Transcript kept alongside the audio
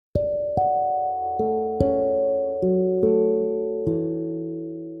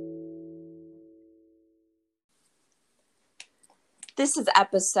This is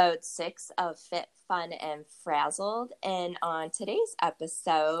episode 6 of Fit, Fun, and Frazzled. And on today's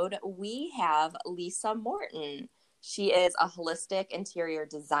episode, we have Lisa Morton. She is a holistic interior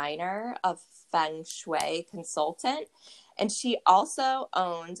designer, a feng shui consultant, and she also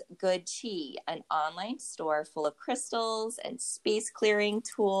owns Good Chi, an online store full of crystals and space clearing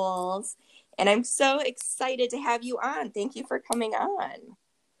tools. And I'm so excited to have you on. Thank you for coming on.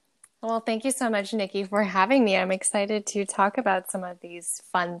 Well, thank you so much, Nikki, for having me. I'm excited to talk about some of these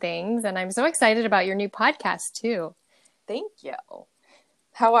fun things, and I'm so excited about your new podcast too. Thank you.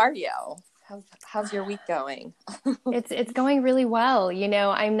 How are you? How's your week going? It's going really well.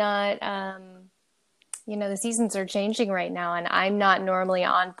 I'm not, the seasons are changing right now, and I'm not normally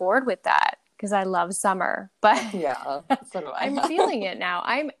on board with that because I love summer, but Yeah, so do I. I'm feeling it now.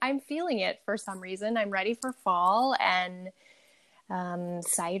 I'm feeling it for some reason. I'm ready for fall and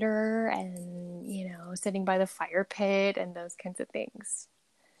cider and, sitting by the fire pit and those kinds of things.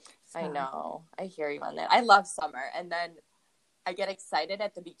 So. I know. I hear you on that. I love summer. And then I get excited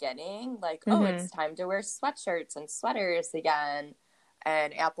at the beginning, like, oh, it's time to wear sweatshirts and sweaters again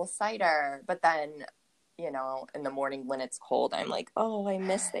and apple cider. But then, in the morning when it's cold, I'm like, oh, I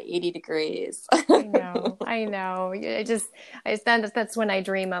miss the 80 degrees. I know. That's when I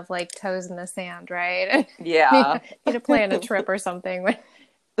dream of like toes in the sand, right? Yeah. Need to plan a trip or something.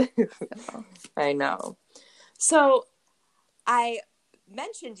 So. I know. So I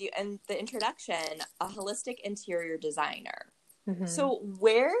mentioned you in the introduction, a holistic interior designer. Mm-hmm. So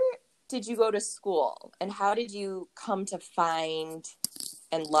where did you go to school and how did you come to find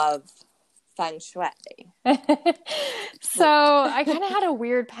and love feng shui? So I kind of had a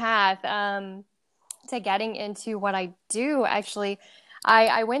weird path to getting into what I do. Actually,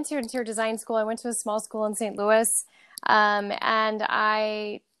 I went to interior design school. I went to a small school in St. Louis, and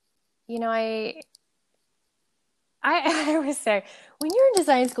I always say, when you're in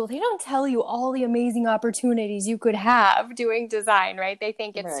design school, they don't tell you all the amazing opportunities you could have doing design, right? They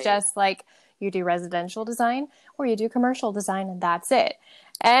think it's just like you do residential design or you do commercial design and that's it.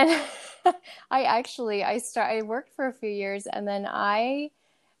 And I worked for a few years and then I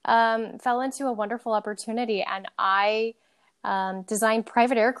fell into a wonderful opportunity and I designed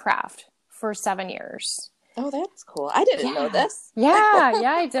private aircraft for 7 years. Oh, that's cool. I didn't know this. Yeah,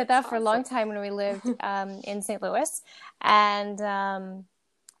 I did that for a long time when we lived in St. Louis. And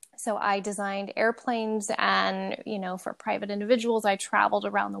so I designed airplanes and, for private individuals, I traveled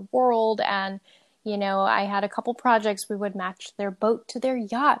around the world and, I had a couple projects. We would match their boat to their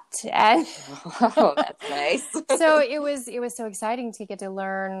yacht. And oh, that's nice. So it was so exciting to get to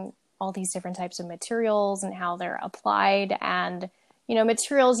learn all these different types of materials and how they're applied and,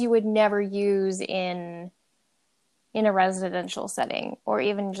 materials you would never use in a residential setting or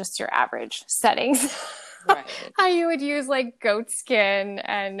even just your average settings. Right. How you would use like goat skin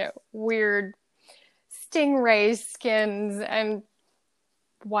and weird stingray skins and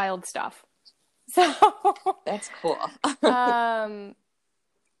wild stuff. So that's cool.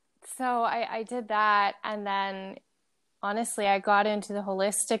 So I did that. And then honestly, I got into the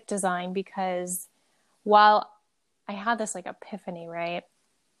holistic design because while I had this like epiphany, right?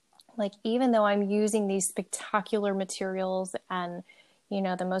 Like, even though I'm using these spectacular materials and,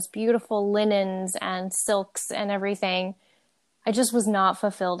 the most beautiful linens and silks and everything, I just was not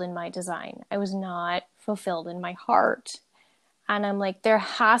fulfilled in my design. I was not fulfilled in my heart. And I'm like, there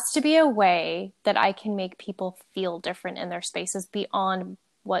has to be a way that I can make people feel different in their spaces beyond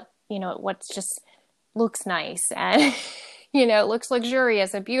what just looks nice and, it looks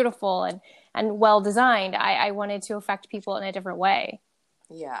luxurious and beautiful and well designed. I wanted to affect people in a different way.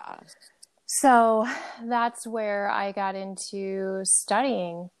 Yeah. So that's where I got into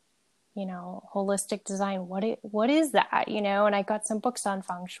studying, holistic design. What is that? And I got some books on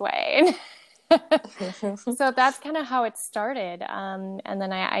feng shui. So that's kind of how it started. And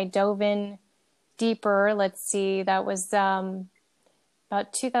then I dove in deeper. Let's see, that was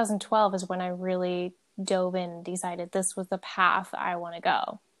about 2012 is when I really dove in and decided this was the path I want to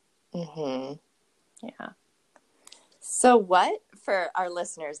go. Mm-hmm. Yeah. So for our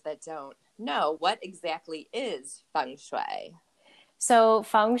listeners that don't know, what exactly is feng shui? So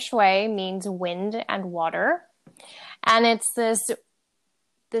feng shui means wind and water. And it's this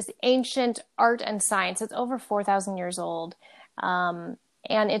ancient art and science. It's over 4,000 years old. And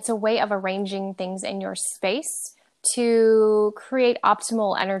it's a way of arranging things in your space to create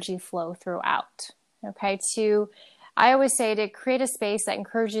optimal energy flow throughout. Okay. I always say to create a space that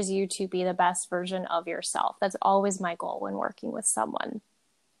encourages you to be the best version of yourself. That's always my goal when working with someone.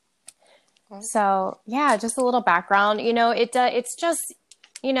 Okay. So yeah, just a little background, it's just,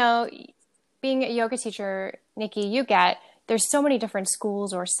 being a yoga teacher, Nikki, there's so many different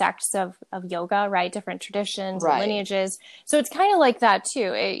schools or sects of yoga, right? Different traditions and Right. lineages. So it's kind of like that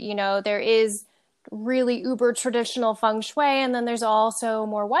too. There is really uber traditional feng shui, and then there's also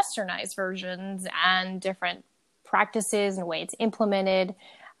more westernized versions and different practices and way it's implemented.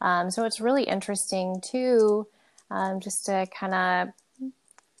 So it's really interesting too, just to kind of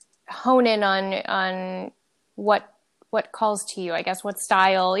hone in on what calls to you, I guess, what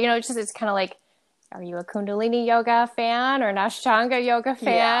style. It's kind of like, are you a Kundalini yoga fan or an Ashtanga yoga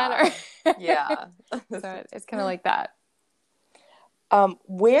fan? Yeah. So it's kind of like that.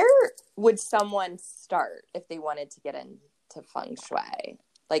 Where would someone start if they wanted to get into feng shui,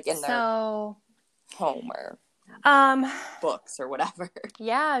 like in their home or books or whatever?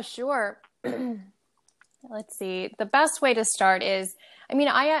 Yeah, sure. Let's see. The best way to start is,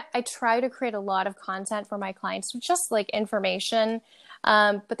 I try to create a lot of content for my clients, just like information.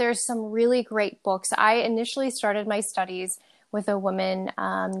 But there's some really great books. I initially started my studies with a woman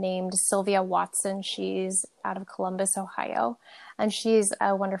named Sylvia Watson. She's out of Columbus, Ohio, and she's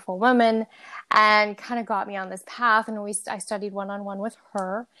a wonderful woman and kind of got me on this path. And I studied one-on-one with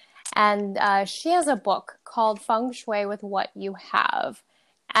her. And she has a book called Feng Shui with What You Have.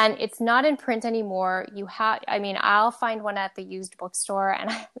 And it's not in print anymore. I'll find one at the used bookstore,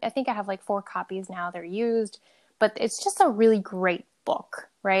 and I think I have like 4 copies now. They're used, but it's just a really great book,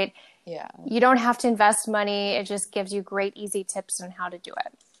 right? Yeah. You don't have to invest money. It just gives you great, easy tips on how to do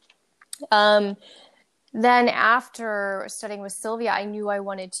it. Then after studying with Sylvia, I knew I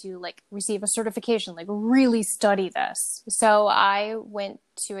wanted to like receive a certification, like really study this. So I went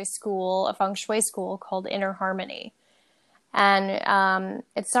to a feng shui school called Inner Harmony. And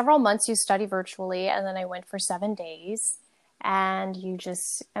it's several months you study virtually, and then I went for 7 days, and you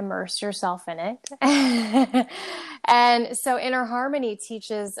just immerse yourself in it. And so Inner Harmony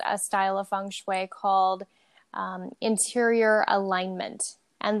teaches a style of feng shui called interior alignment.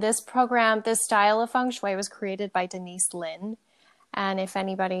 And this style of feng shui was created by Denise Lin. And if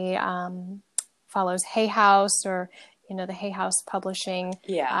anybody follows Hay House or the Hay House Publishing,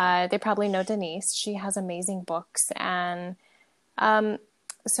 they probably know Denise. She has amazing books. And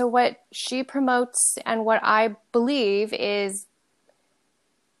so what she promotes and what I believe is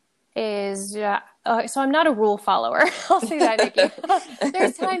so I'm not a rule follower. I'll say that, Nikki.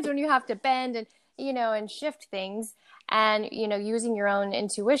 There's times when you have to bend and shift things and, using your own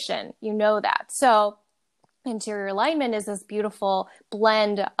intuition, that. So interior alignment is this beautiful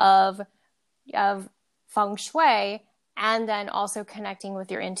blend of feng shui and then also connecting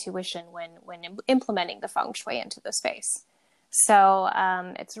with your intuition when implementing the feng shui into the space. So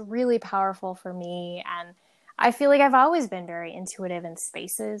it's really powerful for me. And I feel like I've always been very intuitive in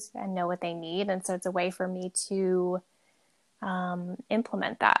spaces and know what they need. And so it's a way for me to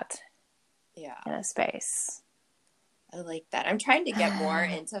implement that in a space. I like that. I'm trying to get more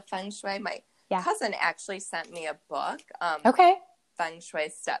into feng shui. My cousin actually sent me a book. Okay. Feng Shui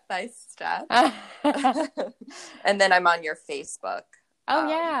Step by Step. And then I'm on your Facebook. Oh,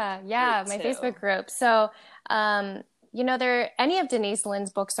 yeah. My Facebook group. So, any of Denise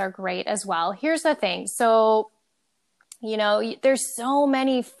Lin's books are great as well. Here's the thing. So, there's so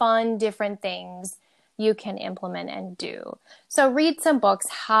many fun, different things you can implement and do. So read some books,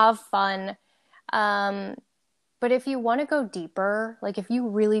 have fun. But if you want to go deeper, like if you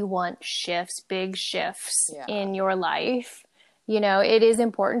really want big shifts in your life, it is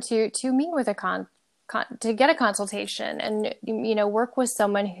important to meet with to get a consultation and, work with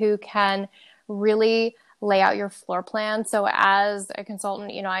someone who can really lay out your floor plan. So as a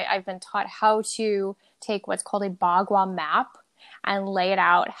consultant, I've been taught how to take what's called a Bagua map and lay it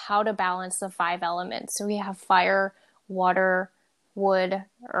out, how to balance the 5 elements. So we have fire, water, wood,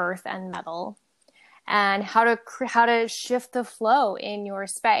 earth, and metal, and how to shift the flow in your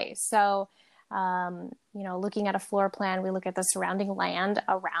space. So, looking at a floor plan, we look at the surrounding land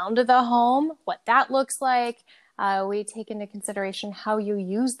around the home, what that looks like. We take into consideration how you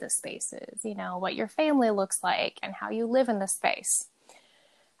use the spaces, what your family looks like and how you live in the space.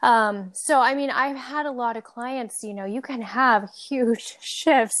 I've had a lot of clients, you can have huge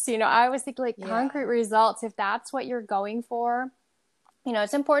shifts. I always think concrete results, if that's what you're going for.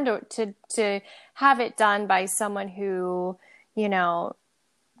 It's important to have it done by someone who,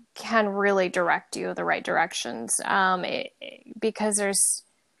 can really direct you the right directions. Because here's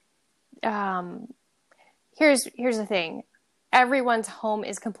the thing. Everyone's home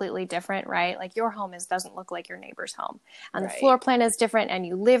is completely different, right? Like your home doesn't look like your neighbor's home, and the floor plan is different, and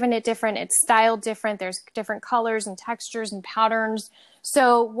you live in it different. It's styled different. There's different colors and textures and patterns.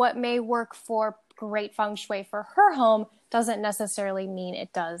 So what may work for great feng shui for her home doesn't necessarily mean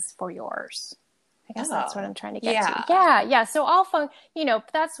it does for yours. I guess that's what Oh, I'm trying to get to. yeah. Yeah, yeah. So all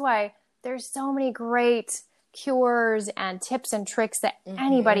that's why there's so many great cures and tips and tricks that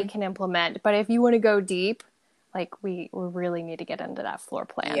anybody Hmm. can implement. But if you want to go deep, like we really need to get into that floor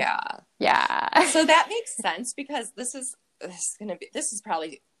plan. Yeah. Yeah. So that makes sense because this is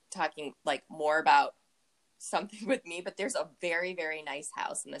probably talking like more about something with me, but there's a very, very nice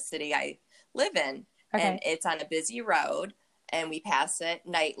house in the city I live in, and Okay. it's on a busy road, and we pass it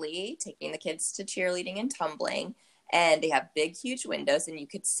nightly, taking the kids to cheerleading and tumbling, and they have big, huge windows, and you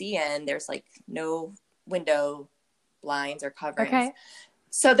could see in. There's like no window blinds or coverings. Okay.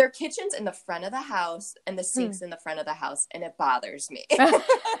 So their kitchen's in the front of the house, and the Hmm. sink's in the front of the house, and it bothers me.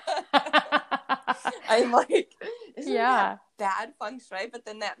 I'm like, isn't that Yeah, bad feng shui? But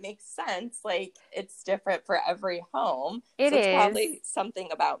then that makes sense. Like, it's different for every home. it So it's is. probably something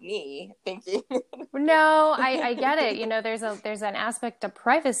about me thinking. No, I get it. There's an aspect of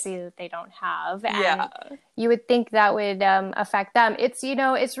privacy that they don't have, Yeah. and you would think that would affect them. It's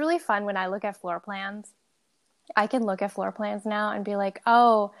really fun when I look at floor plans. I can look at floor plans now and be like,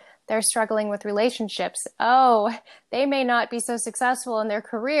 oh, they're struggling with relationships. Oh, they may not be so successful in their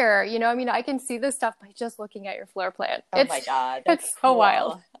career. I can see this stuff by just looking at your floor plan. Oh my God, It's that's so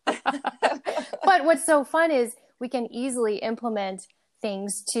wild. cool. But what's so fun is we can easily implement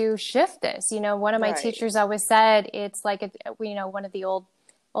things to shift this. One of my Right. teachers always said it's like one of the old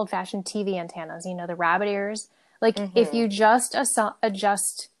fashioned TV antennas, the rabbit ears. Like if Mm-hmm. you just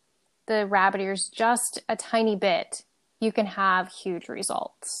adjust the rabbit ears just a tiny bit, you can have huge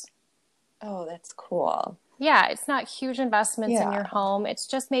results. Oh, that's cool. Yeah, it's not huge investments in Yeah. your home. It's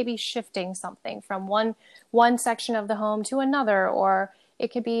just maybe shifting something from one section of the home to another, or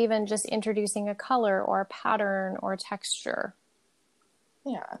it could be even just introducing a color or a pattern or texture.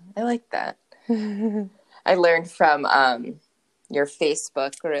 Yeah. I like that. I learned from your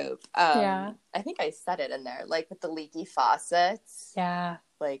Facebook group. Yeah. I think I said it in there, like with the leaky faucets. Yeah.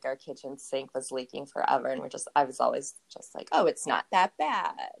 Like our kitchen sink was leaking forever, and I was always just like, oh, it's not that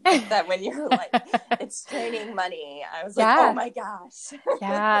bad. But then when you're like, it's draining money, I was like, oh Yeah. my gosh.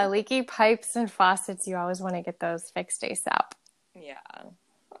 Yeah. Leaky pipes and faucets, you always want to get those fixed ASAP. Yeah.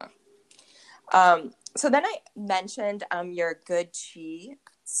 So then I mentioned your Good Chi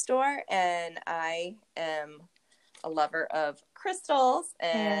store, and I am a lover of crystals,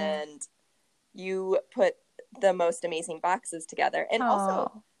 Yeah. and you put the most amazing boxes together. And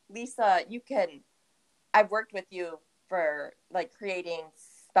also, Oh. Lisa, I've worked with you for like creating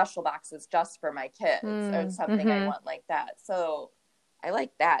special boxes just for my kids or something I Mm-hmm. want like that. So I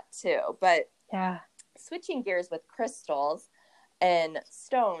like that too. But Yeah. switching gears with crystals and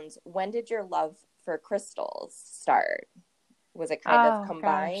stones, when did your love for crystals start? Was it kind of Oh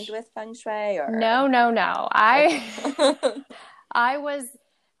combined gosh. with feng shui or? No, no, no. Okay. I was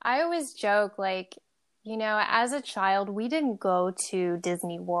I always joke like, as a child, we didn't go to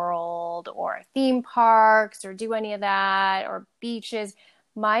Disney World or theme parks or do any of that or beaches.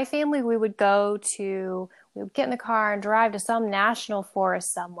 My family, we would get in the car and drive to some national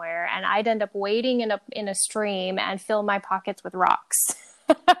forest somewhere, and I'd end up wading in a stream and fill my pockets with rocks.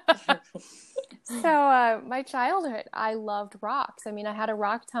 So, my childhood, I loved rocks. I mean, I had a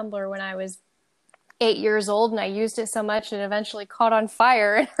rock tumbler when I was 8 years old, and I used it so much it eventually caught on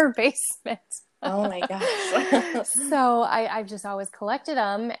fire in her basement. Oh my gosh. So I've just always collected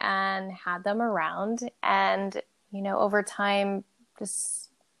them and had them around, and over time, just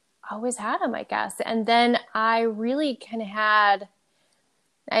always had them, I guess. And then I really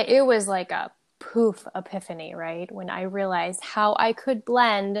it was like a poof epiphany, right? When I realized how I could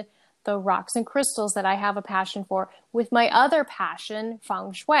blend the rocks and crystals that I have a passion for with my other passion,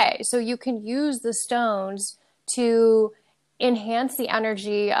 feng shui. So you can use the stones to enhance the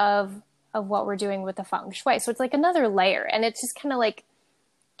energy of what we're doing with the feng shui. So it's like another layer, and it's just kind of like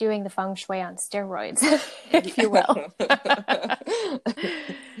doing the feng shui on steroids, if you will.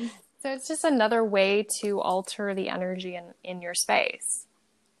 So it's just another way to alter the energy in your space.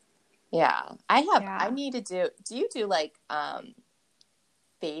 Yeah. I Yeah. need to do you do like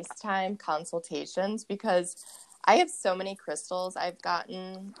FaceTime consultations? Because I have so many crystals I've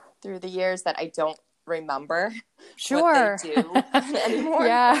gotten through the years that I don't remember what they Sure. do anymore.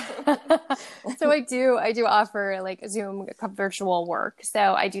 Yeah. So I do offer like Zoom virtual work.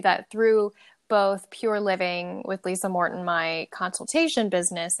 So I do that through both Pure Living with Lisa Morton, my consultation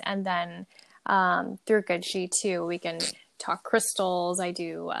business, and then through Good She too. We can talk crystals. I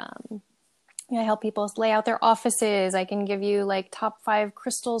help people lay out their offices. I can give you like top 5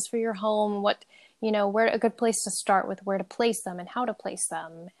 crystals for your home, where a good place to start with, where to place them and how to place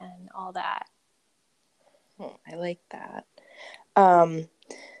them and all that. I like that. Um,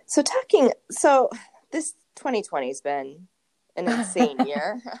 So this 2020 has been an insane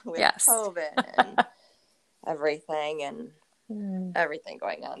year with Yes. COVID and everything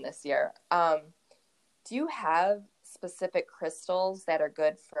going on this year. Do you have specific crystals that are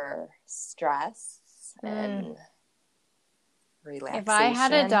good for stress and relaxation? If I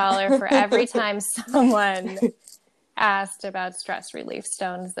had $1 for every time someone asked about stress relief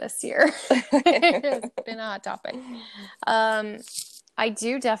stones this year, it's been a hot topic. I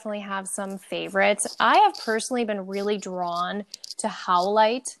do definitely have some favorites. I have personally been really drawn to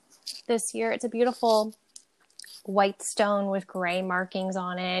howlite this year. It's a beautiful white stone with gray markings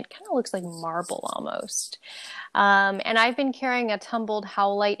on it. Kind of looks like marble almost. And I've been carrying a tumbled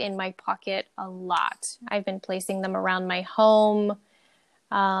howlite in my pocket a lot. I've been placing them around my home.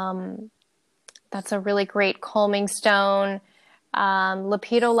 That's a really great calming stone.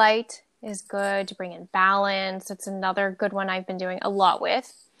 Lepidolite is good to bring in balance. It's another good one I've been doing a lot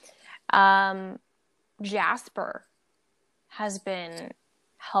with. Jasper has been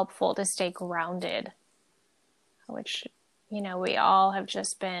helpful to stay grounded, which, we all have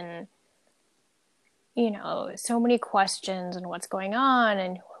just been, so many questions and what's going on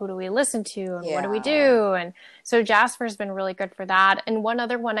and who do we listen to and what do we do? And so Jasper's been really good for that. And one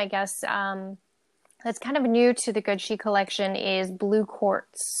other one, I guess, that's kind of new to the Good She collection is blue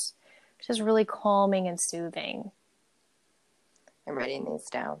quartz, which is really calming and soothing. I'm writing these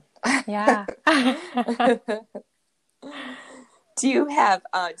down. Yeah. Do you have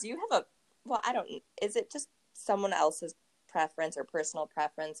is it just someone else's preference or personal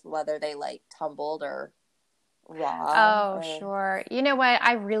preference, whether they like tumbled or raw? Oh, sure. You know what?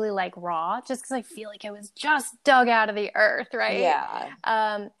 I really like raw just because I feel like it was just dug out of the earth, right?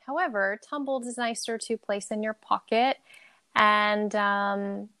 Yeah. However, tumbled is nicer to place in your pocket.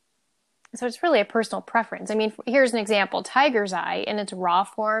 And so it's really a personal preference. I mean, here's an example. Tiger's eye in its raw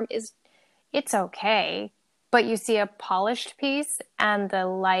form it's okay. But you see a polished piece and the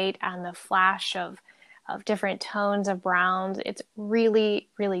light and the flash of different tones of browns. It's really,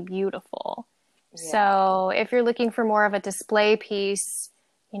 really beautiful. Yeah. So if you're looking for more of a display piece,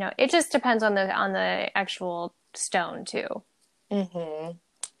 it just depends on the actual stone too. Mm-hmm.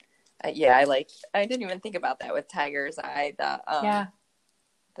 Yeah, I didn't even think about that with Tiger's eye.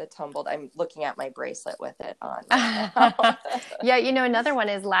 The tumbled. I'm looking at my bracelet with it on. Yeah, another one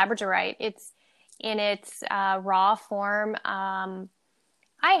is labradorite. It's in its raw form.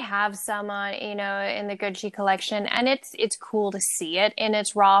 I have some on, in the Good She collection, and it's cool to see it in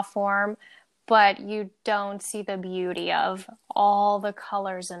its raw form, but you don't see the beauty of all the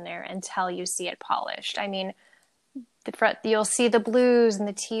colors in there until you see it polished. I mean, you'll see the blues and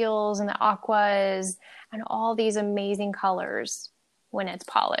the teals and the aquas and all these amazing colors when it's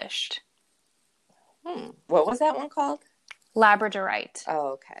polished. What was that one called? Labradorite.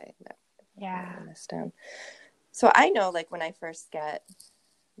 Oh, okay. Yeah. So I know, when I first get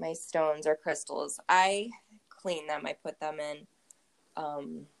my stones or crystals, I clean them. I put them in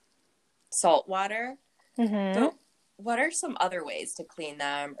salt water. Mm-hmm. But what are some other ways to clean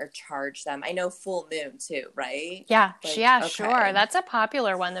them or charge them? I know full moon too, right? Yeah. Okay. Sure. That's a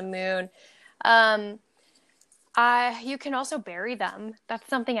popular one, the moon. You can also bury them. That's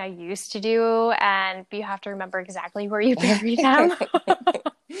something I used to do, and you have to remember exactly where you bury them.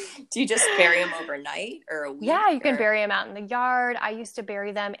 Do you just bury them overnight or a week? Yeah, you can bury them out in the yard. I used to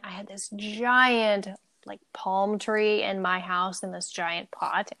bury them. I had this giant palm tree in my house in this giant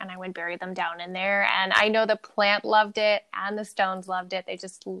pot, and I would bury them down in there. And I know the plant loved it and the stones loved it. They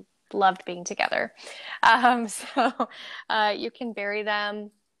just loved being together. So you can bury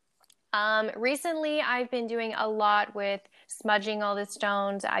them. Recently, I've been doing a lot with smudging all the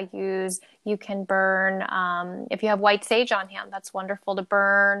stones. You can burn, if you have white sage on hand, that's wonderful to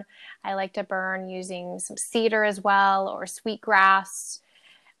burn. I like to burn using some cedar as well, or sweetgrass.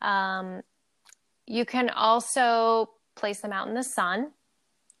 You can also place them out in the sun,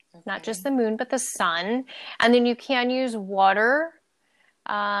 not just the moon, but the sun. And then you can use water.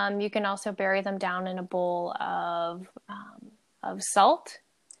 You can also bury them down in a bowl of salt.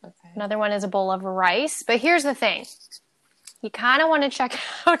 Okay. Another one is a bowl of rice. But here's the thing. You kind of want to check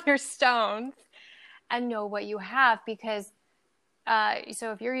out your stones and know what you have, because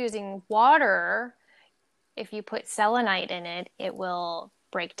so if you're using water, if you put selenite in it, it will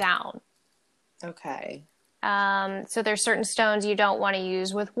break down. Okay. So there's certain stones you don't want to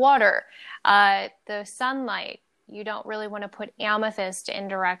use with water. The sunlight, you don't really want to put amethyst in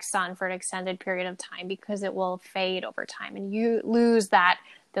direct sun for an extended period of time, because it will fade over time and you lose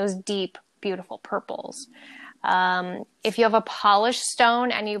those deep, beautiful purples. If you have a polished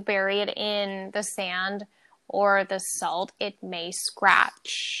stone and you bury it in the sand or the salt, it may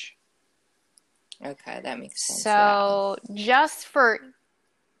scratch. Okay, that makes sense. So just for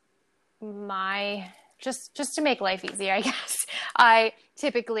just to make life easier, I guess, I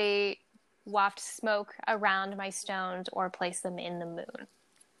typically waft smoke around my stones or place them in the moon.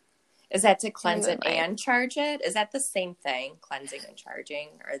 Is that to cleanse it and charge it? Is that the same thing, cleansing and charging?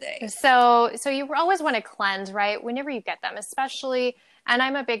 Are they? So you always want to cleanse, right? Whenever you get them, especially, and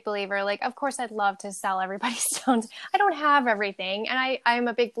I'm a big believer, like, of course, I'd love to sell everybody's stones. I don't have everything. And I'm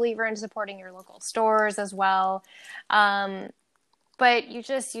a big believer in supporting your local stores as well. But you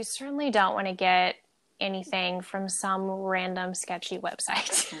certainly don't want to get anything from some random sketchy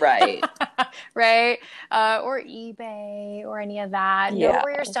website. Right. Right. Or eBay or any of that. Yeah. Know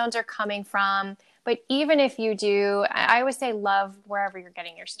where your stones are coming from. But even if you do, I always say love wherever you're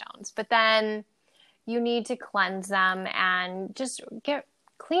getting your stones. But then you need to cleanse them and just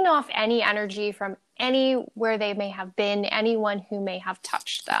clean off any energy from anywhere they may have been, anyone who may have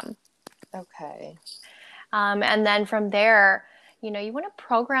touched them. Okay. And then from there, you want to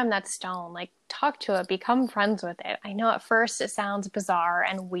program that stone, like talk to it, become friends with it. I know at first it sounds bizarre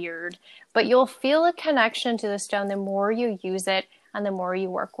and weird, but you'll feel a connection to the stone the more you use it and the more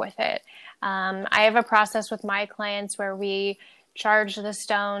you work with it. I have a process with my clients where we charge the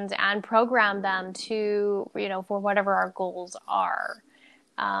stones and program them to, for whatever our goals are.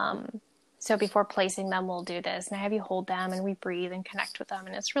 So before placing them, we'll do this and I have you hold them and we breathe and connect with them.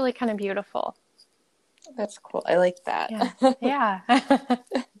 And it's really kind of beautiful. That's cool. I like that. Yeah.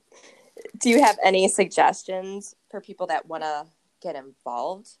 Do you have any suggestions for people that want to get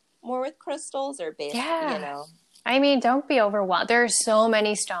involved more with crystals or I mean, don't be overwhelmed. There are so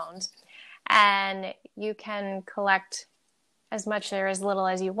many stones and you can collect as much or as little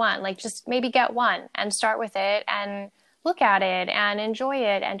as you want. Like just maybe get one and start with it and look at it and enjoy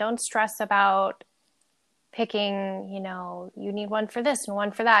it and don't stress about picking, you need one for this and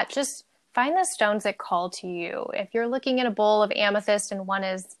one for that. Just find the stones that call to you. If you're looking at a bowl of amethyst and one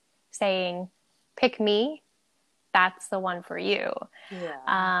is saying, pick me, that's the one for you.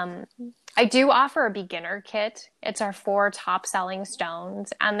 Yeah. I do offer a beginner kit. It's our 4 top selling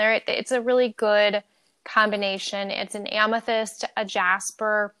stones. And it's a really good combination. It's an amethyst, a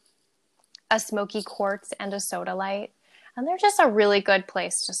jasper, a smoky quartz, and a sodalite. And they're just a really good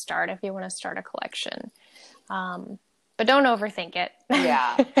place to start if you want to start a collection. But don't overthink it.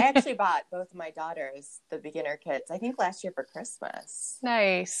 Yeah. I actually bought both of my daughters the beginner kits, I think last year for Christmas.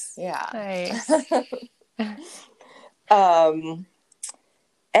 Nice. Yeah. Nice.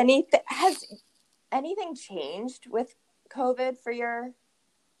 Has anything changed with COVID for your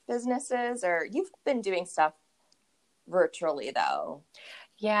businesses? Or you've been doing stuff virtually though?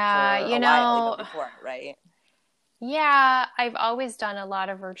 Yeah, for a while, even before, right? Yeah, I've always done a lot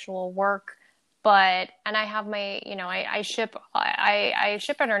of virtual work. And I have my, I ship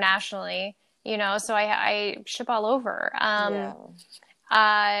internationally, so I ship all over.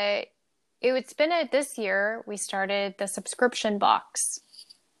 It's been this year, we started the subscription box.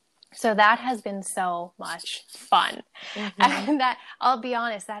 So that has been so much fun. Mm-hmm. And that, I'll be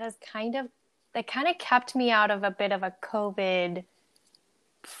honest, that kind of kept me out of a bit of a COVID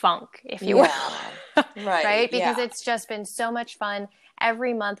funk, if you will. Right? Because it's just been so much fun.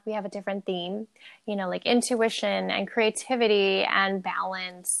 Every month we have a different theme, like intuition and creativity and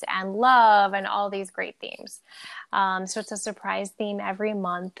balance and love and all these great themes. So it's a surprise theme every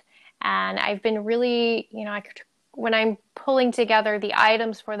month. And I've been really, when I'm pulling together the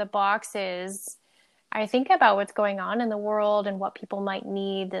items for the boxes, I think about what's going on in the world and what people might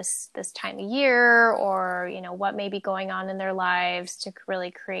need this time of year or, what may be going on in their lives to really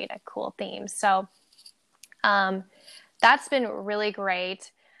create a cool theme. So, that's been really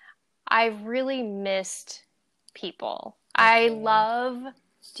great. I've really missed people. I love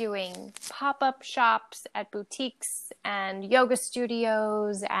doing pop-up shops at boutiques and yoga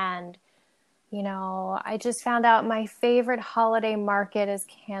studios. And, I just found out my favorite holiday market is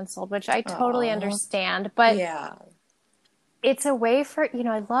canceled, which I totally understand. But it's a way for,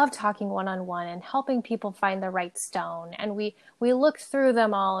 I love talking one-on-one and helping people find the right stone. And we look through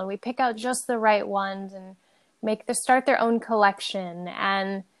them all and we pick out just the right ones and start their own collection.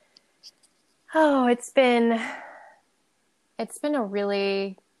 And it's been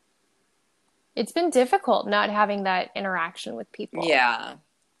difficult not having that interaction with people. Yeah.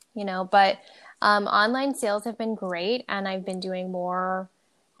 But online sales have been great and I've been doing more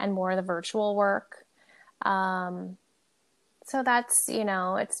and more of the virtual work. So that's,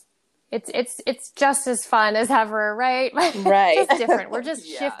 it's just as fun as ever, right? Right. Just different. We're just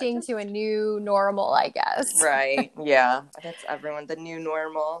Yeah, shifting to a new normal, I guess. Right. Yeah. That's everyone, the new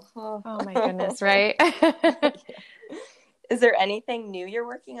normal. Oh, Oh my goodness, right? Yeah. Is there anything new you're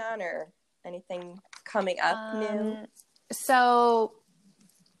working on or anything coming up new? So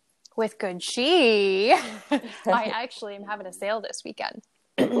with Good She, I actually am having a sale this weekend.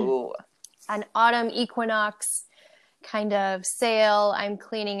 Ooh. An autumn equinox kind of sale. I'm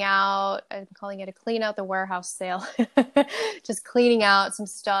calling it a clean out the warehouse sale. Just cleaning out some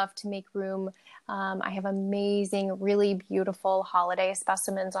stuff to make room. I have amazing, really beautiful holiday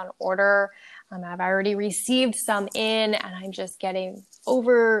specimens on order. I've already received some in, and I'm just getting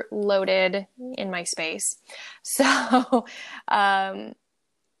overloaded in my space. So I'm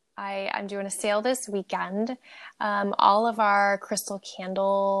doing a sale this weekend. All of our crystal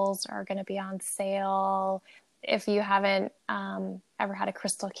candles are going to be on sale. If you haven't ever had a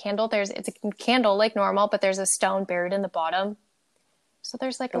crystal candle, it's a candle like normal, but there's a stone buried in the bottom. So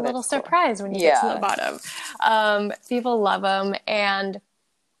there's like a little surprise when you get to the bottom. People love them. And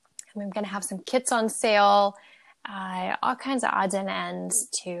I'm going to have some kits on sale, all kinds of odds and ends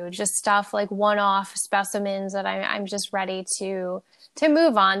too. Just stuff like one-off specimens that I'm just ready to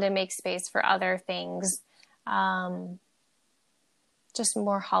move on to make space for other things. Just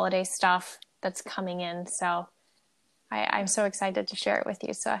more holiday stuff that's coming in. So I'm so excited to share it with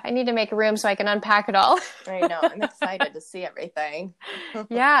you. So I need to make a room so I can unpack it all. I know. I'm excited to see everything.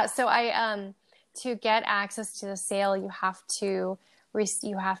 Yeah. So to get access to the sale, you have to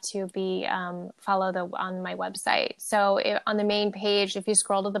be follow on my website. So on the main page, if you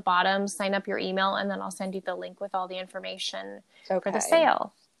scroll to the bottom, sign up your email, and then I'll send you the link with all the information for the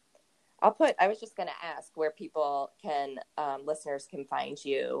sale. I was just going to ask where people listeners can find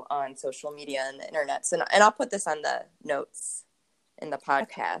you on social media and the internet. And I'll put this on the notes in the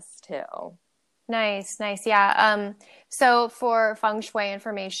podcast too. Nice. Yeah. So for feng shui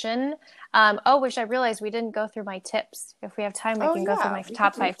information, which I realized we didn't go through my tips. If we have time, we can go through my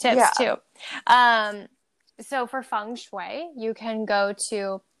top 5 tips too. So for feng shui, you can go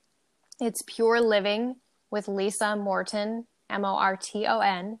to, it's Pure Living with Lisa Morton,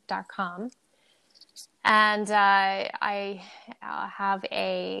 MORTON.com. And I have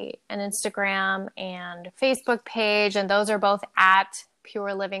an Instagram and Facebook page, and those are both at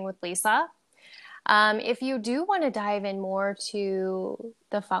Pure Living with Lisa. If you do want to dive in more to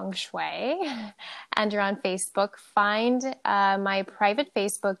the feng shui and you're on Facebook, find my private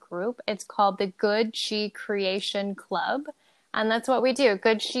Facebook group. It's called the Good She Creation Club. And that's what we do.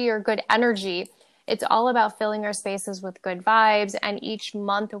 Good She, or good energy. It's all about filling our spaces with good vibes. And each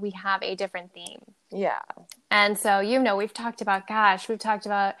month we have a different theme. Yeah. And so, we've talked about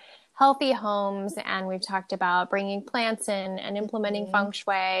healthy homes, and we've talked about bringing plants in and implementing feng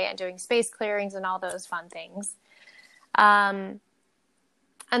shui and doing space clearings and all those fun things. And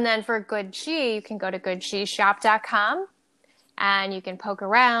then for Good She, you can go to goodsheshop.com and you can poke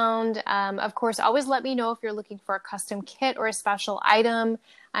around. Of course, always let me know if you're looking for a custom kit or a special item.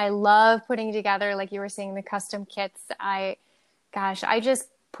 I love putting together, like you were saying, the custom kits. I just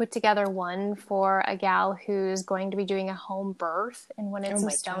put together one for a gal who's going to be doing a home birth and wanted some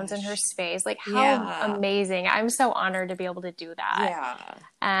stones in her space. Like, how amazing. I'm so honored to be able to do that. Yeah.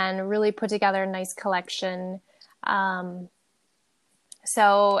 And really put together a nice collection.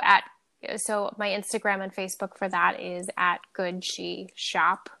 So my Instagram and Facebook for that is at Good She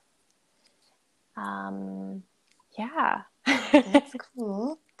Shop. Yeah. That's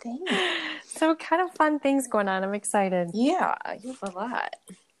cool. Thanks. So kind of fun things going on. I'm excited. Yeah, you have a lot.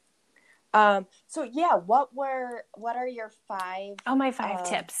 What are your 5? Oh, my 5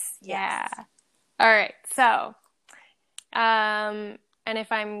 tips. Yes. Yeah. All right. So, and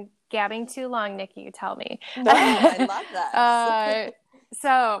if I'm gabbing too long, Nikki, you tell me. No, I love that.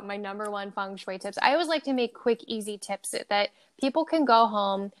 So my number 1 feng shui tips. I always like to make quick, easy tips that people can go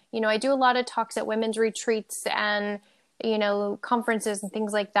home. I do a lot of talks at women's retreats and, conferences and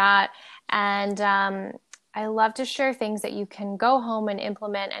things like that. And, I love to share things that you can go home and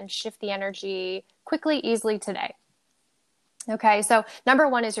implement and shift the energy quickly, easily today. Okay. So number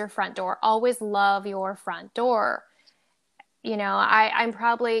 1 is your front door. Always love your front door. We're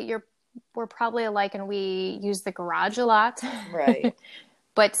probably alike, and we use the garage a lot. Right.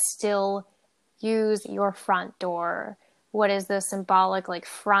 But still use your front door. What is the symbolic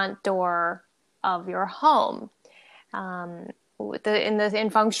front door of your home? In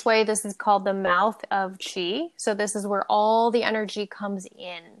feng shui, this is called the mouth of qi. So this is where all the energy comes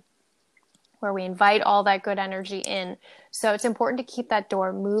in, where we invite all that good energy in. So it's important to keep that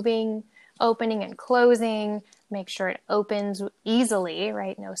door moving, opening and closing, make sure it opens easily,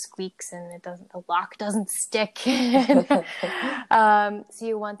 right? No squeaks and the lock doesn't stick. So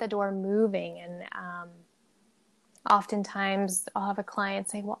you want the door moving. And oftentimes I'll have a client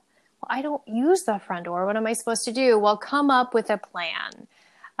say, well, I don't use the front door. What am I supposed to do? Well, come up with a plan.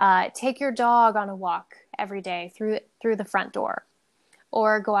 Take your dog on a walk every day through the front door,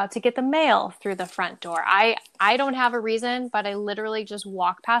 or go out to get the mail through the front door. I don't have a reason, but I literally just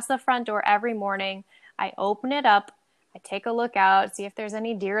walk past the front door every morning. I open it up, I take a look out, see if there's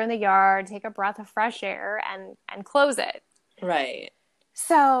any deer in the yard, take a breath of fresh air, and close it. Right.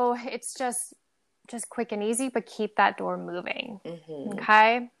 So it's just quick and easy, but keep that door moving. Mm-hmm.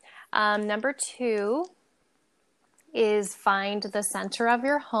 Okay. Number 2 is find the center of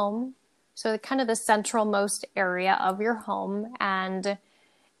your home. So kind of the centralmost area of your home, and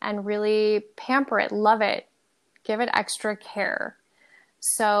really pamper it, love it, give it extra care.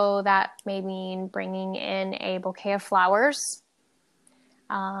 So that may mean bringing in a bouquet of flowers,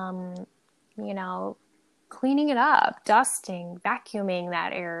 cleaning it up, dusting, vacuuming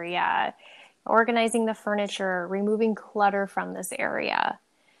that area, organizing the furniture, removing clutter from this area.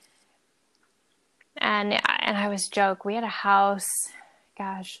 And I always joke, we had a house,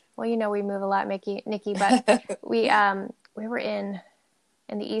 gosh, well, we move a lot, Nikki, but we were in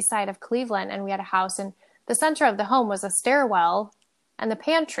the east side of Cleveland, and we had a house, and the center of the home was a stairwell and the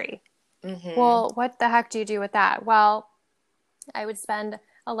pantry. Mm-hmm. Well, what the heck do you do with that? Well, I would spend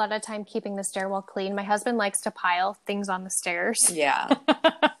a lot of time keeping the stairwell clean. My husband likes to pile things on the stairs. Yeah.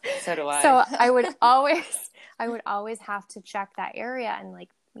 So do I. So I would always have to check that area and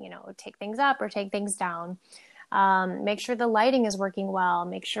take things up or take things down. Make sure the lighting is working well.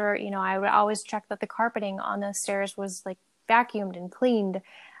 Make sure, I would always check that the carpeting on the stairs was vacuumed and cleaned.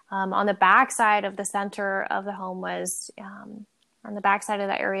 On the back side of the center of the home was, on the back side of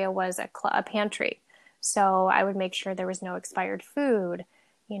that area was a pantry. So I would make sure there was no expired food.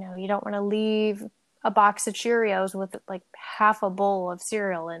 You don't want to leave a box of Cheerios with half a bowl of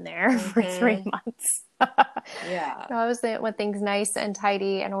cereal in there mm-hmm. for 3 months. Yeah. I always want things nice and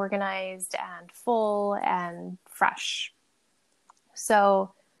tidy and organized and full and fresh.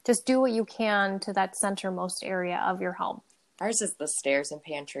 So just do what you can to that centermost area of your home. Ours is the stairs and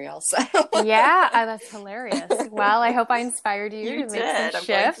pantry also. Yeah, that's hilarious. Well, I hope I inspired you to make some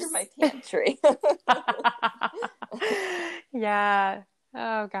shifts. I'm going through my pantry. Yeah.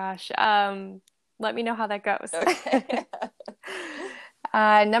 Oh gosh. Let me know how that goes. Okay.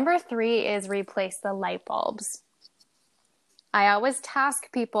 Number 3 is replace the light bulbs. I always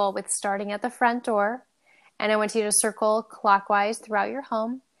task people with starting at the front door, and I want you to circle clockwise throughout your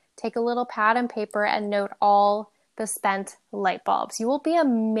home. Take a little pad and paper and note all the spent light bulbs. You will be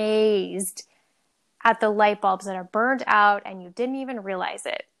amazed at the light bulbs that are burned out and you didn't even realize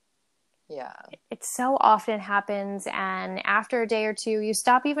it. Yeah. It so often happens, and after a day or two, you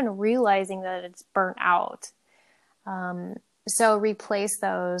stop even realizing that it's burnt out. So replace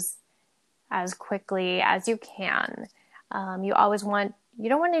those as quickly as you can. You don't want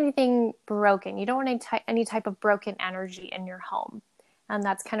anything broken. You don't want any type of broken energy in your home. And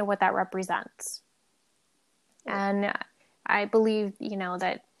that's kind of what that represents. And I believe,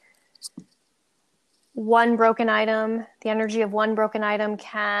 that the energy of one broken item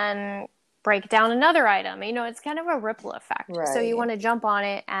can break down another item. It's kind of a ripple effect. Right. So you want to jump on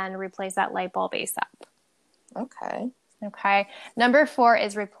it and replace that light bulb ASAP. Okay. Number 4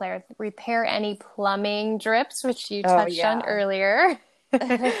 is repair any plumbing drips, which you touched on earlier.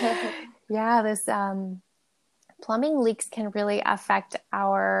 Yeah, this plumbing leaks can really affect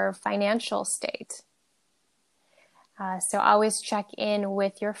our financial state. So always check in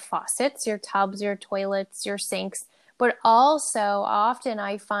with your faucets, your tubs, your toilets, your sinks, but also often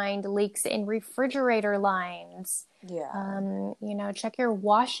I find leaks in refrigerator lines. Yeah. Check your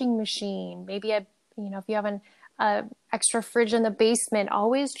washing machine. Maybe if you have an extra fridge in the basement,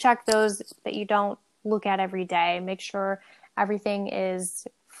 always check those that you don't look at every day. Make sure everything is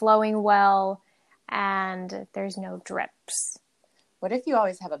flowing well and there's no drips. What if you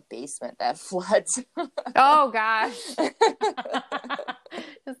always have a basement that floods? Oh, gosh.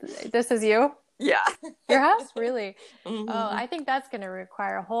 This is you? Yeah. Your house? Really? Mm-hmm. Oh, I think that's going to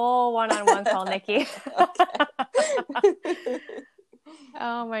require a whole one-on-one call, Nikki.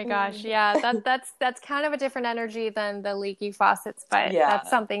 Oh my gosh. Yeah. That's kind of a different energy than the leaky faucets, but that's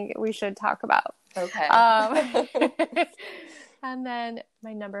something we should talk about. Okay. And then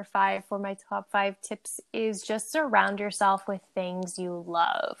my number 5 for my top 5 tips is just surround yourself with things you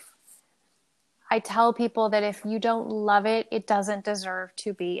love. I tell people that if you don't love it, it doesn't deserve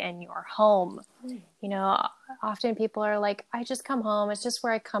to be in your home. Often people are like, I just come home. It's just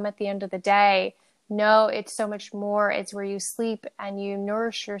where I come at the end of the day. No, it's so much more. It's where you sleep and you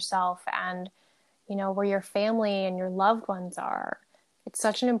nourish yourself and, where your family and your loved ones are. It's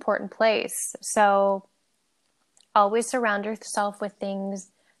such an important place. So always surround yourself with things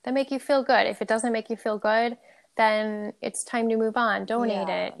that make you feel good. If it doesn't make you feel good, then it's time to move on. Donate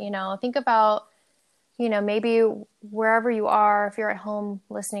it. Think about, maybe wherever you are, if you're at home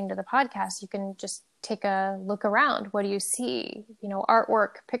listening to the podcast, you can just take a look around. What do you see?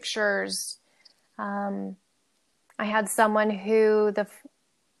 Artwork, pictures. I had someone who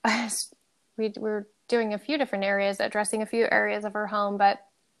we were doing a few different areas, addressing a few areas of her home, but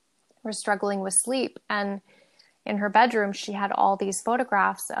we're struggling with sleep. And in her bedroom, she had all these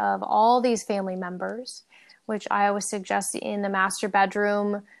photographs of all these family members, which I always suggest in the master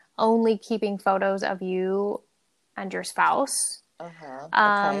bedroom, only keeping photos of you and your spouse.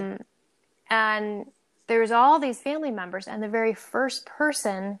 Okay. And there's all these family members, and the very first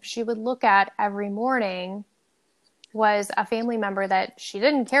person she would look at every morning was a family member that she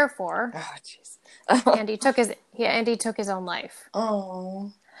didn't care for. Oh, jeez. And he took his own life.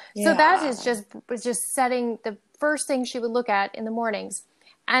 Oh. Yeah. So that was just setting the first thing she would look at in the mornings.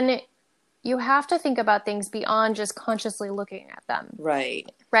 And you have to think about things beyond just consciously looking at them.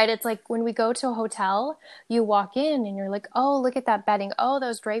 Right. Right. It's like when we go to a hotel, you walk in and you're like, oh, look at that bedding. Oh,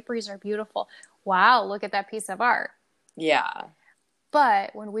 those draperies are beautiful. Wow, look at that piece of art. Yeah.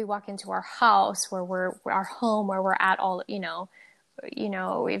 But when we walk into our house, our home, where we're at all,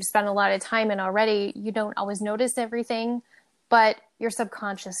 we've spent a lot of time in already, you don't always notice everything, but your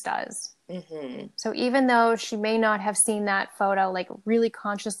subconscious does. Mm-hmm. So even though she may not have seen that photo, like really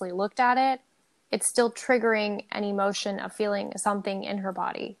consciously looked at it, it's still triggering an emotion of feeling something in her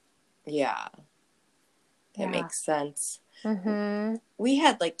body. Yeah. That makes sense. Mm-hmm. We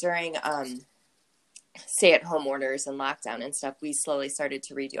had during stay-at-home orders and lockdown and stuff, we slowly started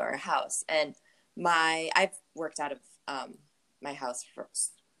to redo our house. And I've worked out of my house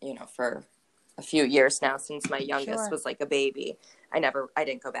for a few years now, since my youngest was like a baby. I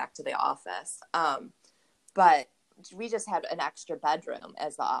didn't go back to the office. But we just had an extra bedroom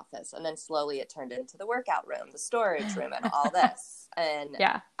as the office. And then slowly it turned into the workout room, the storage room, and all this. And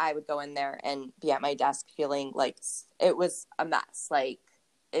I would go in there and be at my desk feeling like it was a mess. Like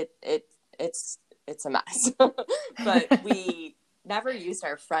it's a mess. But we never used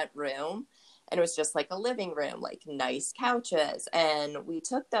our front room. And it was just like a living room, like nice couches. And we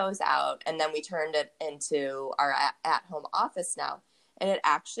took those out, and then we turned it into our at-home office now. And it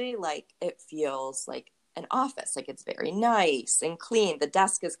actually, it feels like an office. Like, it's very nice and clean. The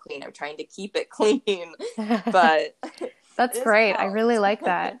desk is clean. I'm trying to keep it clean. But that's great. I really like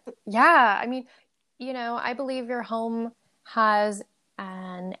that. Yeah. I mean, I believe your home has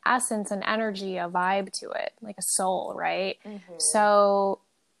an essence, an energy, a vibe to it, like a soul, right? Mm-hmm. So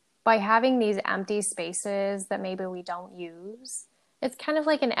by having these empty spaces that maybe we don't use, it's kind of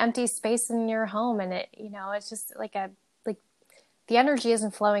like an empty space in your home. And it's just like the energy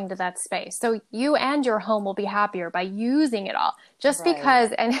isn't flowing to that space. So you and your home will be happier by using it all, just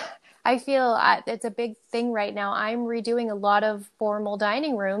because, and I feel it's a big thing right now. I'm redoing a lot of formal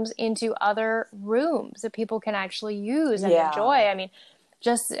dining rooms into other rooms that people can actually use and enjoy. I mean,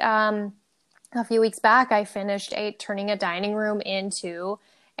 just a few weeks back, I finished turning a dining room into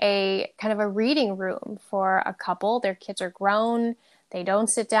a kind of a reading room for a couple. Their kids are grown. They don't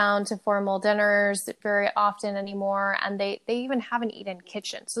sit down to formal dinners very often anymore. And they even have an eat-in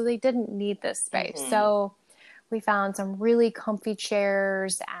kitchen. So they didn't need this space. Mm-hmm. So we found some really comfy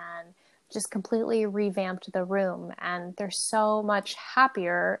chairs and just completely revamped the room. And they're so much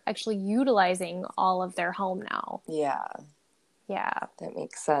happier actually utilizing all of their home now. Yeah. Yeah. That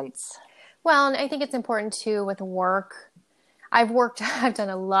makes sense. Well, and I think it's important too with work. I've done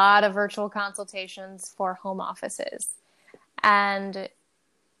a lot of virtual consultations for home offices. And,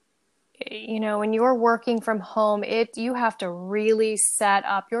 when you're working from home, you have to really set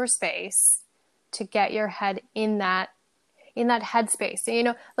up your space to get your head in that headspace.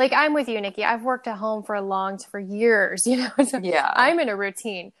 So, I'm with you, Nikki. I've worked at home for years, so yeah. I'm in a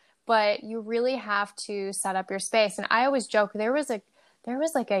routine, but you really have to set up your space. And I always joke, there was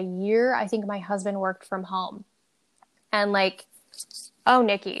like a year, I think my husband worked from home. And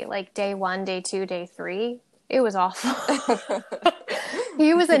Nikki, day 1, day 2, day 3, it was awful.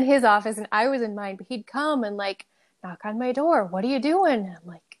 He was in his office and I was in mine, but he'd come and knock on my door. What are you doing? And I'm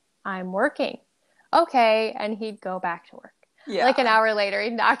like, I'm working. Okay. And he'd go back to work. Yeah. An hour later,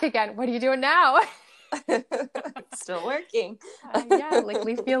 he'd knock again. What are you doing now? Still working.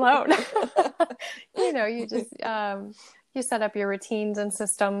 Leave me alone. You just, you set up your routines and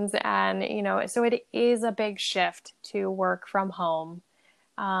systems and, so it is a big shift to work from home.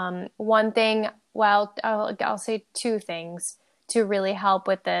 One thing well, I'll say two things to really help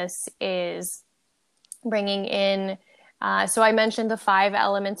with this is bringing in, so I mentioned the 5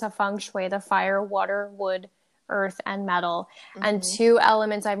 elements of feng shui, the fire, water, wood, earth, and metal. And 2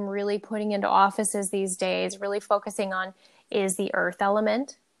 elements I'm really putting into offices these days, really focusing on, is the earth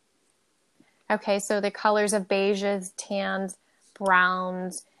element. Okay, so the colors of beiges, tans,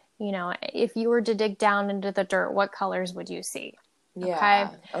 browns, if you were to dig down into the dirt, what colors would you see? Yeah.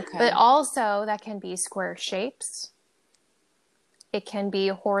 Okay. But also that can be square shapes. It can be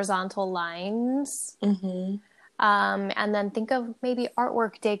horizontal lines. And then think of maybe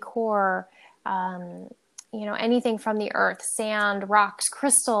artwork, decor, anything from the earth, sand, rocks,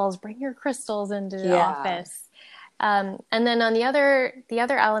 crystals. Bring your crystals into the office. And then on the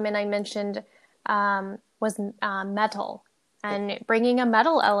other element I mentioned was metal. And bringing a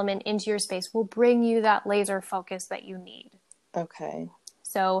metal element into your space will bring you that laser focus that you need. Okay.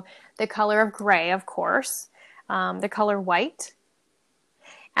 So the color of gray, of course, the color white,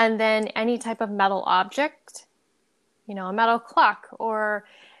 and then any type of metal object, a metal clock or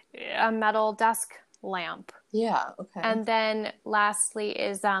a metal desk lamp. Yeah, okay. And then lastly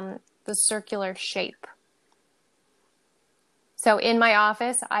is the circular shape. So in my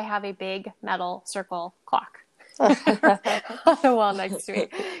office, I have a big metal circle clock on the wall next to me.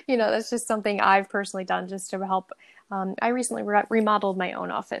 That's just something I've personally done just to help. I recently remodeled my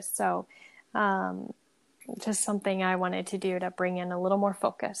own office. So just something I wanted to do to bring in a little more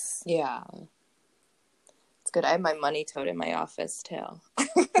focus. Yeah. It's good. I have my money toad in my office too.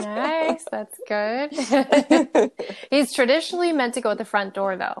 Nice. That's good. He's traditionally meant to go at the front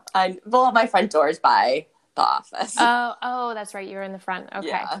door though. Well, my front door is by the office. Oh, that's right. You're in the front. Okay.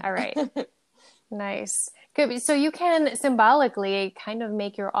 Yeah. All right. Nice. Good. So you can symbolically kind of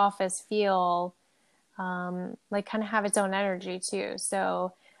make your office feel like kind of have its own energy too.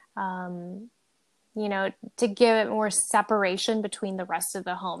 So, to give it more separation between the rest of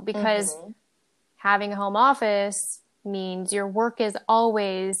the home, because having a home office means your work is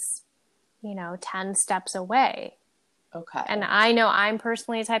always, 10 steps away. Okay. And I know I'm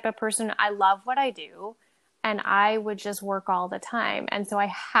personally a type of person, I love what I do. And I would just work all the time. And so I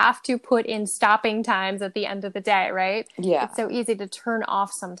have to put in stopping times at the end of the day, right? Yeah. It's so easy to turn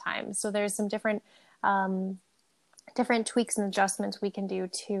off sometimes. So there's some different tweaks and adjustments we can do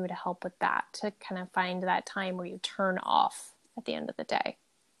too to help with that, to kind of find that time where you turn off at the end of the day.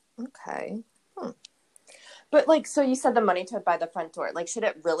 Okay. But so you said the money toad by the front door. Should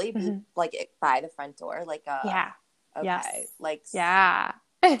it really be by the front door? Yeah. Okay. Yes. Yeah.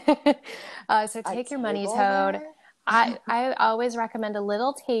 So take your money toad. I always recommend a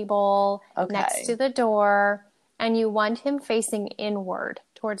little table next to the door, and you want him facing inward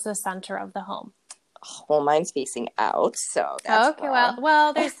towards the center of the home. Oh, well, mine's facing out, so that's okay.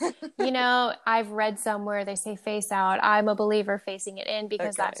 Well, there's, I've read somewhere they say face out. I'm a believer facing it in,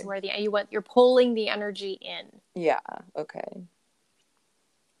 because that's where you're pulling the energy in. Yeah. Okay.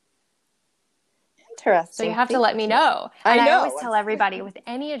 Interesting. So you have to let me know. And I always tell everybody with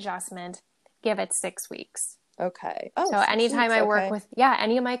any adjustment, give it 6 weeks. Okay. Oh, so anytime I work with,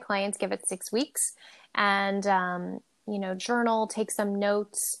 any of my clients, give it 6 weeks, and, journal, take some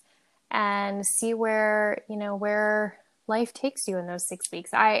notes, and see where life takes you in those 6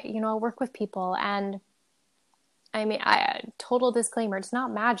 weeks. I'll work with people, and total disclaimer, it's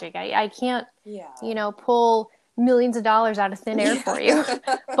not magic. I can't, pull millions of dollars out of thin air for you,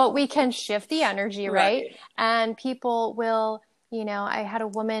 but we can shift the energy, right? And people will, I had a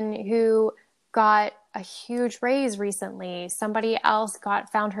woman who got a huge raise recently. Somebody else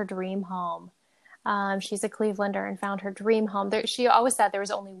found her dream home. She's a Clevelander and found her dream home. She always said there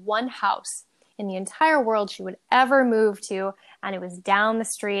was only one house in the entire world she would ever move to, and it was down the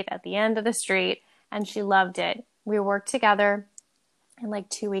street at the end of the street, and she loved it. We worked together, and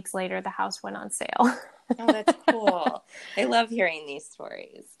 2 weeks later, the house went on sale. Oh, that's cool. I love hearing these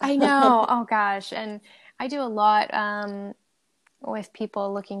stories. I know. Oh, gosh. And I do a lot with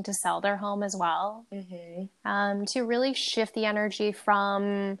people looking to sell their home as well, to really shift the energy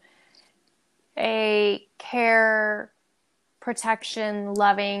from a care, protection,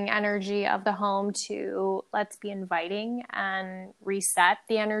 loving energy of the home to let's be inviting and reset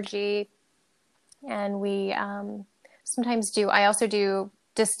the energy. And we sometimes I also do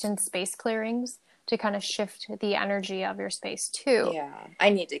distance space clearings to kind of shift the energy of your space too. Yeah, I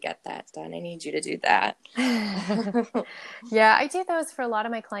need to get that done. I need you to do that. Yeah, I do those for a lot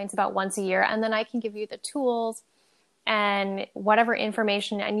of my clients about once a year, and then I can give you the tools and whatever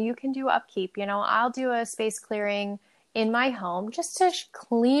information, and you can do upkeep. I'll do a space clearing in my home just to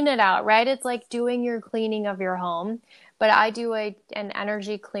clean it out, right? It's like doing your cleaning of your home, but I do an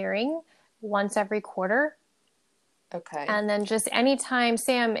energy clearing once every quarter. Okay. And then just anytime,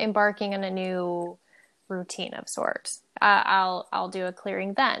 say I'm embarking on a new routine of sorts, I'll do a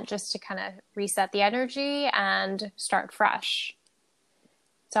clearing then, just to kind of reset the energy and start fresh.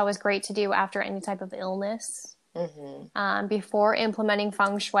 It's always great to do after any type of illness, before implementing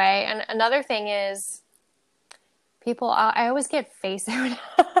feng shui. And another thing is, people, I always get face out.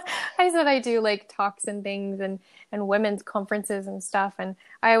 I said I do like talks and things and women's conferences and stuff. And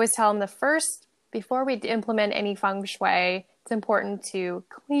I always tell them before we implement any feng shui, it's important to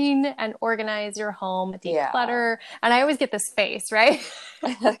clean and organize your home, declutter. Yeah. And I always get this face, right?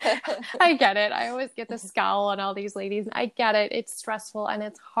 I get it. I always get the scowl on all these ladies. I get it. It's stressful and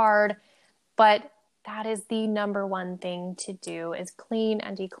it's hard, but that is the number one thing to do, is clean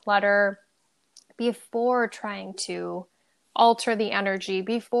and declutter before trying to alter the energy,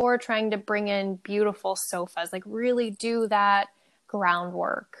 before trying to bring in beautiful sofas. Like, really do that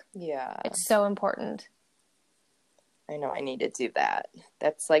groundwork. Yeah. It's so important. I know I need to do that.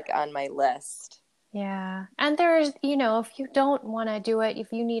 That's like on my list. Yeah. And there's, if you don't want to do it,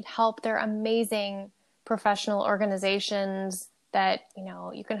 if you need help, there are amazing professional organizations that,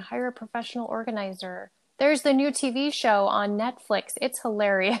 you can hire a professional organizer. There's the new TV show on Netflix. It's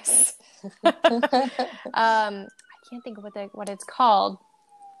hilarious. I can't think of what it's called.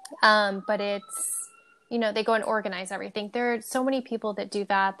 But it's, they go and organize everything. There are so many people that do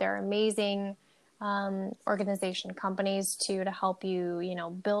that. They're amazing organization companies to help you,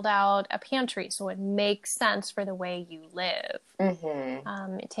 build out a pantry so it makes sense for the way you live.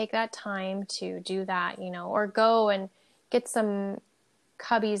 Take that time to do that, or go and get some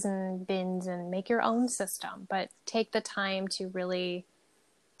cubbies and bins and make your own system, but take the time to really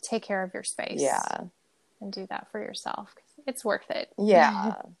take care of your space. Yeah. And do that for yourself. It's worth it.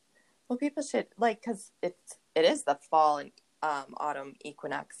 Yeah. Well, people should, because it is the fall and autumn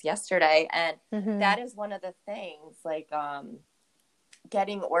equinox yesterday, and that is one of the things,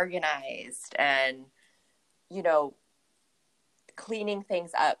 getting organized and cleaning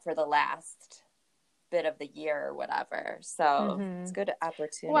things up for the last bit of the year or whatever. So it's a good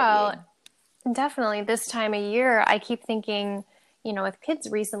opportunity. Well, definitely this time of year, I keep thinking, with kids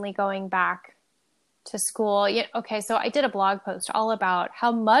recently going back to school. Okay, so I did a blog post all about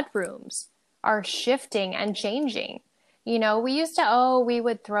how mud rooms are shifting and changing. We used to, we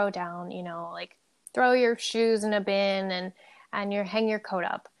would throw down, throw your shoes in a bin and hang your coat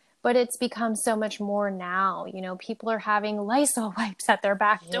up. But it's become so much more now. People are having Lysol wipes at their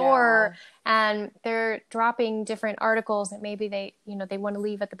back door, and they're dropping different articles that maybe they want to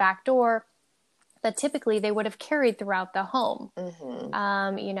leave at the back door that typically they would have carried throughout the home.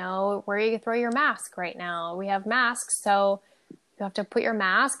 Where you throw your mask right now. We have masks, so you have to put your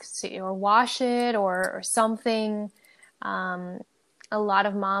mask or wash it or something. A lot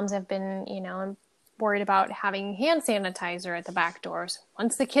of moms have been, worried about having hand sanitizer at the back doors.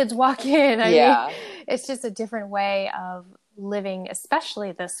 Once the kids walk in, I mean, it's just a different way of living,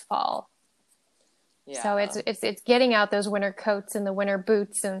 especially this fall. Yeah. So it's getting out those winter coats and the winter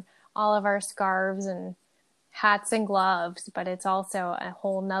boots and all of our scarves and hats and gloves, but it's also a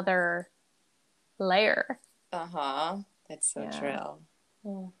whole nother layer. That's so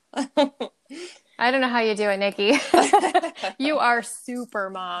true. I don't know how you do it, Nikki. You are super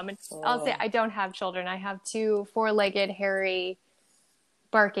mom. I'll say I don't have children. I have 2 4-legged, hairy,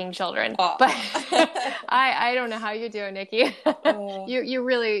 barking children. But I don't know how you do it, Nikki. You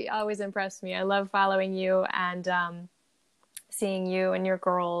really always impress me. I love following you and seeing you and your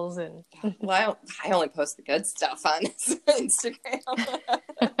girls. And well, I only post the good stuff on Instagram.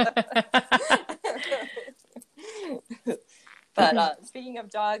 But speaking of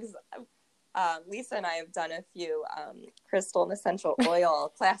dogs, Lisa and I have done a few crystal and essential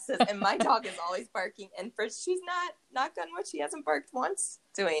oil classes, and my dog is always barking. And she's not done what she hasn't barked once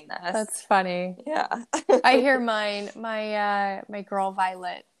doing this. That's funny. Yeah, I hear mine. My girl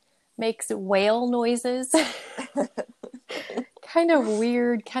Violet makes whale noises. Kind of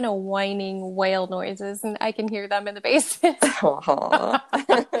weird, kind of whining whale noises, and I can hear them in the basement.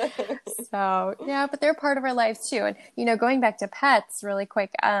 So yeah, but they're part of our lives too. And going back to pets really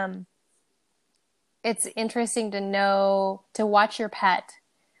quick, it's interesting to watch your pet,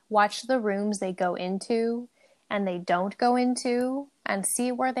 watch the rooms they go into and they don't go into, and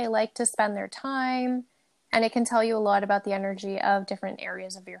see where they like to spend their time, and it can tell you a lot about the energy of different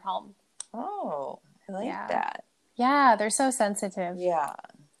areas of your home. Oh, I like that. Yeah, they're so sensitive. Yeah.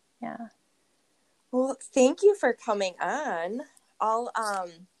 Yeah. Well, thank you for coming on. I'll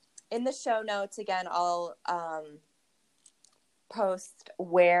in the show notes again, I'll post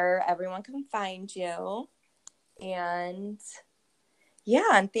where everyone can find you. And Yeah,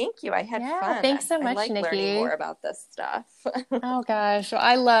 and thank you. I had Yeah, fun. thanks so I much, like learning more Nikki. about this stuff. Oh gosh, well,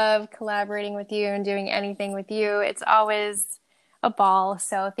 I love collaborating with you and doing anything with you. It's always a ball.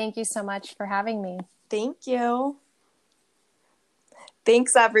 So thank you so much for having me. Thank you.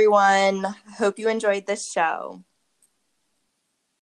 Thanks, everyone. Hope you enjoyed this show.